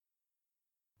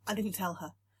I didn't tell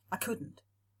her. I couldn't.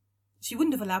 She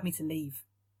wouldn't have allowed me to leave.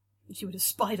 She would have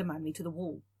Spider-Man me to the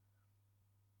wall.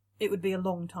 It would be a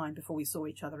long time before we saw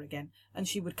each other again, and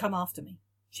she would come after me.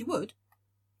 She would.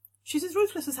 She's as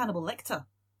ruthless as Hannibal Lecter.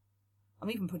 I'm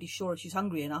even pretty sure if she's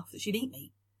hungry enough that she'd eat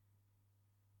me.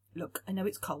 Look, I know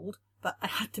it's cold, but I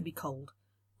had to be cold.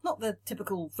 Not the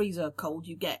typical freezer cold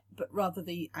you get, but rather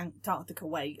the Antarctica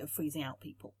way of freezing out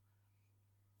people.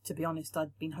 To be honest,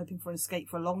 I'd been hoping for an escape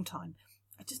for a long time.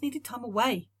 I just needed time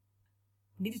away.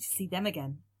 I needed to see them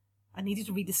again. I needed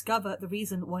to rediscover the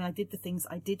reason why I did the things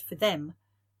I did for them.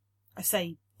 I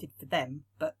say did for them,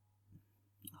 but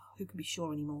who can be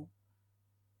sure anymore?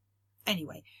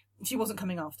 Anyway, she wasn't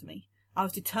coming after me. I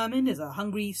was determined as a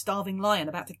hungry, starving lion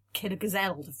about to kill a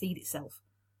gazelle to feed itself.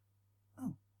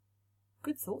 Oh,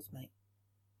 good thoughts, mate.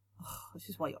 Oh, this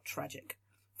is why you're tragic.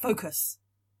 Focus.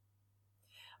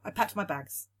 I packed my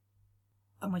bags,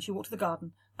 and when she walked to the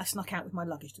garden, I snuck out with my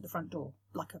luggage to the front door,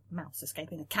 like a mouse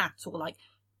escaping a cat, or like,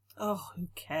 oh, who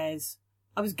cares?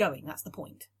 I was going, that's the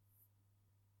point.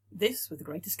 This was the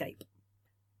great escape.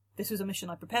 This was a mission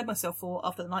I prepared myself for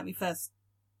after the night we first...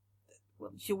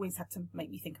 Well, she always had to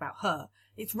make me think about her.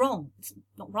 It's wrong. It's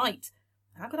not right.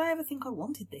 How could I ever think I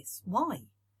wanted this? Why?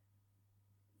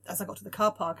 As I got to the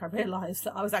car park, I realised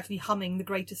that I was actually humming The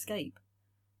Great Escape.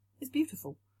 It's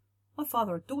beautiful. My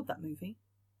father adored that movie.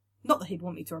 Not that he'd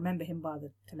want me to remember him by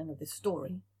the telling of this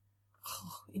story.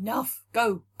 Oh, enough!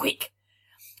 Go! Quick!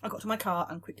 I got to my car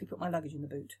and quickly put my luggage in the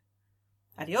boot.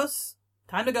 Adios!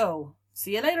 Time to go!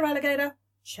 See you later, alligator!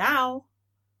 Ciao!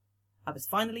 I was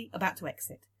finally about to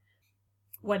exit,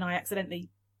 when I accidentally...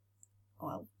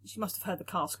 Well, she must have heard the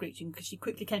car screeching, because she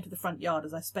quickly came to the front yard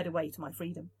as I sped away to my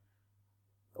freedom.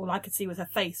 All I could see was her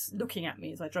face looking at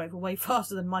me as I drove away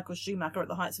faster than Michael Schumacher at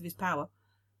the heights of his power.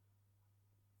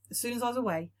 As soon as I was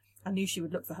away, I knew she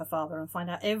would look for her father and find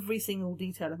out every single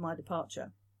detail of my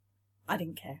departure. I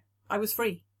didn't care. I was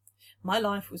free. My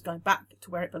life was going back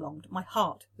to where it belonged. My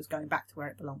heart was going back to where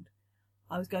it belonged.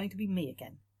 I was going to be me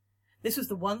again. This was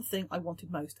the one thing I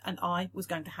wanted most, and I was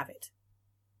going to have it.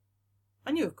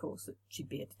 I knew, of course, that she'd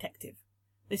be a detective.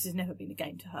 This has never been a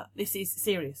game to her. This is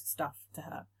serious stuff to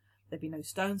her. There'd be no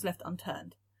stones left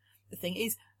unturned. The thing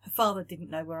is, her father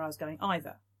didn't know where I was going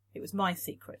either. It was my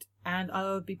secret, and I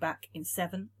would be back in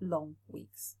 7 long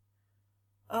weeks.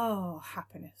 Oh,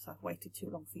 happiness, I've waited too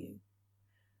long for you.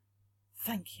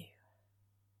 Thank you.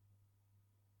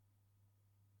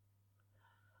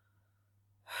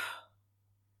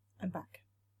 I'm back.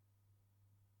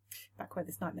 Back where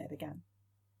this nightmare began.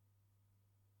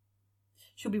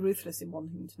 She'll be ruthless in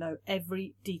wanting to know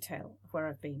every detail of where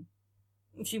I've been.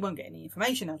 She won't get any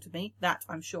information out of me, that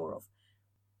I'm sure of.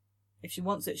 If she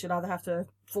wants it, she'll either have to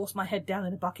force my head down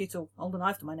in a bucket or hold a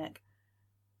knife to my neck.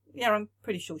 Yeah, I'm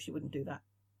pretty sure she wouldn't do that.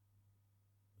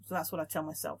 So that's what I tell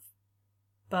myself.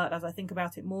 But as I think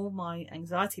about it more, my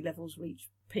anxiety levels reach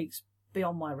peaks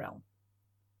beyond my realm.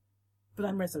 But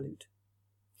I'm resolute.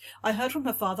 I heard from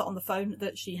her father on the phone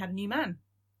that she had a new man.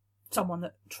 Someone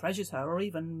that treasures her or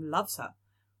even loves her.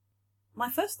 My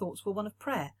first thoughts were one of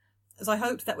prayer, as I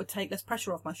hoped that would take less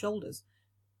pressure off my shoulders.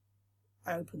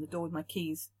 I opened the door with my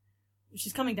keys.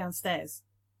 She's coming downstairs,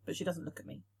 but she doesn't look at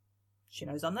me. She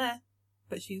knows I'm there,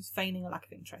 but she's feigning a lack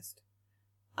of interest.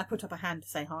 I put up a hand to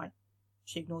say hi.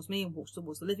 She ignores me and walks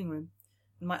towards the living room,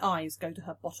 and my eyes go to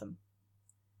her bottom.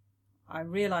 I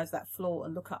realise that flaw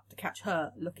and look up to catch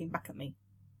her looking back at me.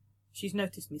 She's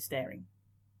noticed me staring.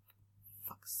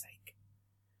 Fuck's sake.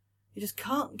 You just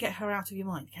can't get her out of your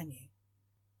mind, can you?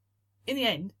 In the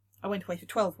end, I went away for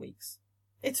 12 weeks.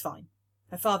 It's fine.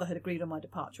 Her father had agreed on my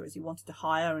departure as he wanted to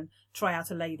hire and try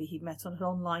out a lady he'd met on an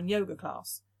online yoga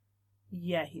class.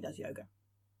 Yeah, he does yoga.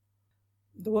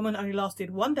 The woman only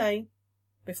lasted 1 day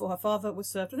before her father was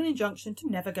served with an injunction to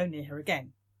never go near her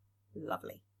again.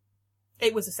 Lovely.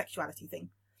 It was a sexuality thing.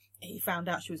 He found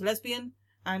out she was lesbian,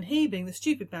 and he, being the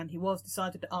stupid man he was,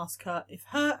 decided to ask her if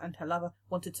her and her lover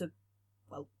wanted to...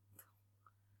 Well,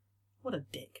 what a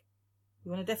dick.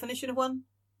 You want a definition of one?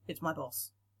 It's my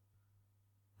boss.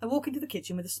 I walk into the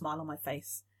kitchen with a smile on my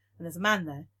face, and there's a man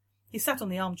there. He's sat on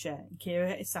the armchair, and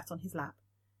Kiera is sat on his lap.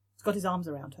 He's got his arms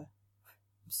around her.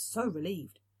 I'm so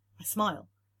relieved. I smile.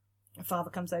 Her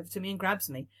father comes over to me and grabs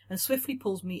me, and swiftly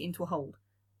pulls me into a hold.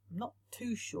 I'm not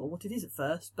too sure what it is at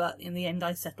first, but in the end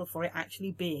I settle for it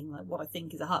actually being like what I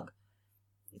think is a hug.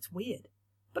 It's weird,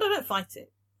 but I don't fight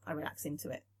it. I relax into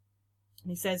it.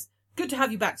 And he says, "Good to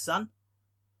have you back, son."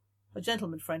 A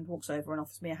gentleman friend walks over and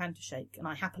offers me a hand to shake, and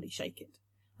I happily shake it.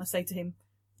 I say to him,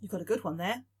 "You've got a good one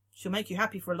there. She'll make you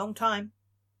happy for a long time."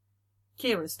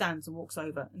 Kiera stands and walks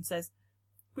over and says,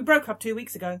 "We broke up 2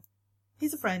 weeks ago.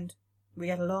 He's a friend. We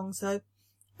get along, so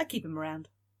I keep him around.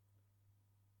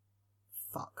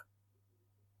 Fuck.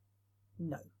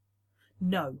 No.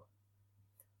 No.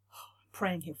 I'm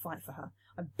praying he'll fight for her.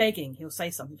 I'm begging he'll say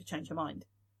something to change her mind.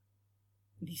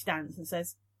 And he stands and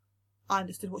says, I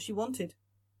understood what she wanted.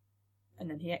 And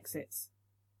then he exits.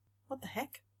 What the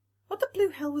heck? What the blue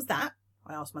hell was that?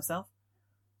 I ask myself.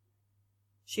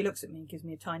 She looks at me and gives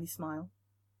me a tiny smile.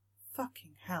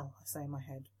 Fucking hell, I say in my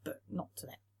head, but not to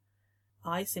them.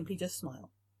 I simply just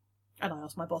smile. And I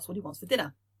ask my boss what he wants for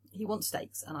dinner. He wants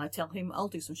steaks, and I tell him I'll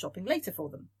do some shopping later for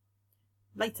them.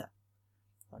 Later.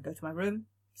 I go to my room,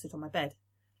 sit on my bed,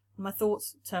 and my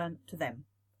thoughts turn to them.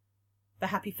 The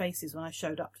happy faces when I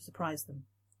showed up to surprise them.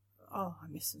 Oh, I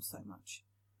miss them so much.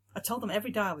 I told them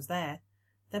every day I was there.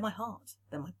 They're my heart.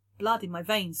 They're my blood in my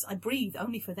veins. I breathe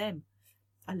only for them.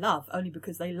 I love only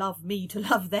because they love me to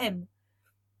love them.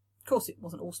 Of course, it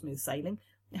wasn't all smooth sailing.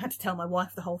 I had to tell my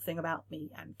wife the whole thing about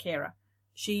me and Kiera.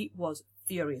 She was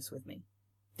furious with me.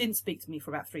 Didn't speak to me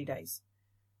for about 3 days.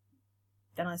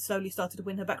 Then I slowly started to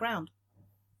win her back round.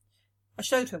 I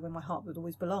showed her where my heart would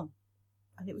always belong,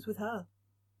 and it was with her.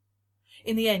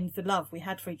 In the end, the love we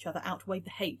had for each other outweighed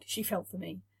the hate she felt for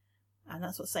me, and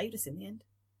that's what saved us in the end.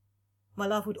 My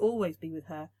love would always be with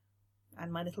her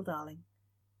and my little darling.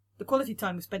 The quality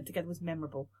time we spent together was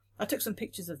memorable. I took some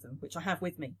pictures of them, which I have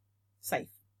with me, safe,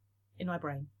 in my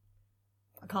brain.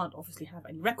 I can't obviously have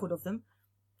any record of them.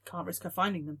 Can't risk her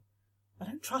finding them. I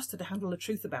don't trust her to handle the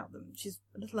truth about them. She's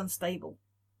a little unstable.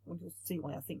 Well, you'll see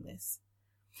why I think this.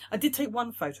 I did take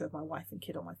one photo of my wife and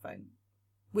kid on my phone,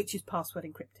 which is password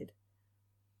encrypted.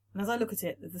 And as I look at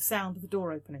it, there's the sound of the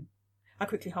door opening. I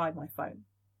quickly hide my phone.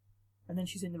 And then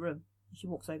she's in the room, and she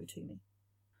walks over to me.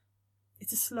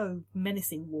 It's a slow,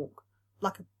 menacing walk,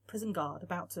 like a prison guard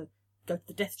about to go to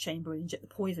the death chamber and inject the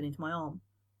poison into my arm.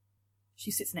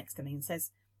 She sits next to me and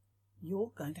says,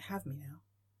 "You're going to have me now.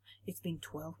 It's been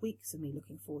 12 weeks of me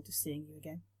looking forward to seeing you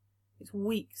again. It's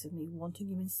weeks of me wanting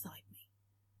you inside me.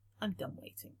 I'm done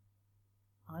waiting.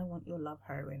 I want your love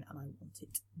heroin, and I want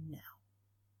it now."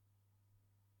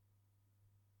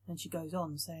 Then she goes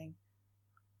on, saying,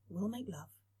 "We'll make love,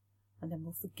 and then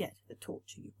we'll forget the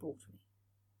torture you brought me."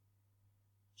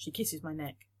 She kisses my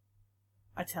neck.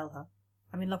 I tell her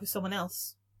I'm in love with someone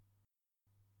else.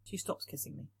 She stops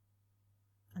kissing me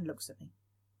and looks at me.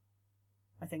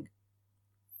 I think,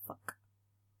 fuck.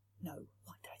 No,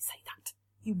 why did I say that?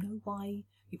 You know why?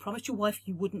 You promised your wife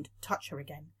you wouldn't touch her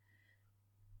again.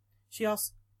 She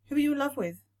asks, "Who are you in love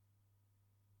with?"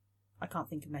 I can't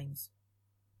think of names.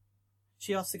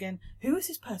 She asks again, "Who is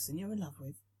this person you're in love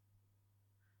with?"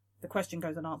 The question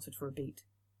goes unanswered for a beat,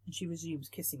 and she resumes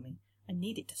kissing me. I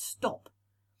need it to stop.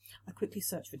 I quickly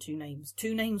search for 2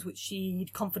 names which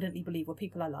she'd confidently believe were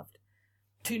people I loved.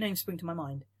 2 names spring to my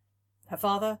mind. Her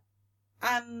father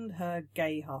and her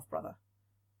gay half-brother.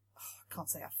 I can't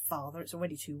say her father, it's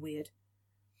already too weird.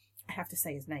 I have to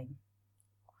say his name.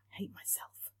 I hate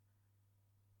myself.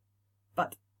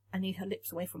 But I need her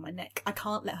lips away from my neck. I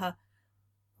can't let her...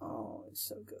 Oh, it's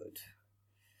so good.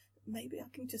 Maybe I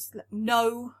can just let...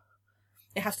 No!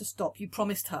 It has to stop. You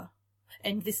promised her.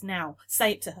 End this now.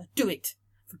 Say it to her. Do it.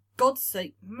 For God's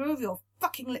sake, move your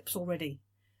fucking lips already.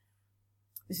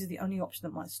 This is the only option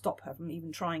that might stop her from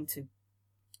even trying to.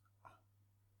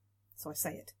 So I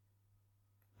say it.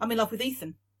 I'm in love with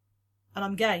Ethan. And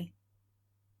I'm gay.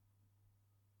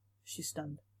 She's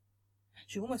stunned.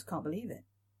 She almost can't believe it.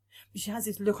 She has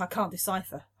this look I can't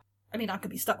decipher. I mean, I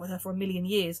could be stuck with her for 1,000,000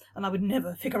 years, and I would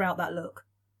never figure out that look.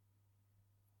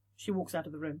 She walks out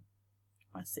of the room.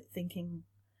 I sit thinking,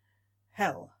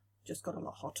 hell just got a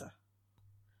lot hotter.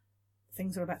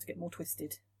 Things are about to get more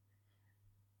twisted.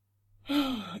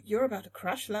 You're about to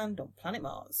crash land on planet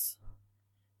Mars.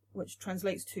 Which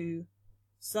translates to,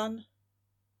 son,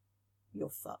 you're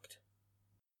fucked.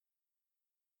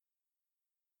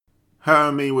 Her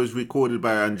and Me was recorded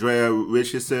by Andrea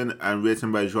Richardson and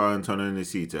written by Joao Antonio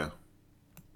Nsita.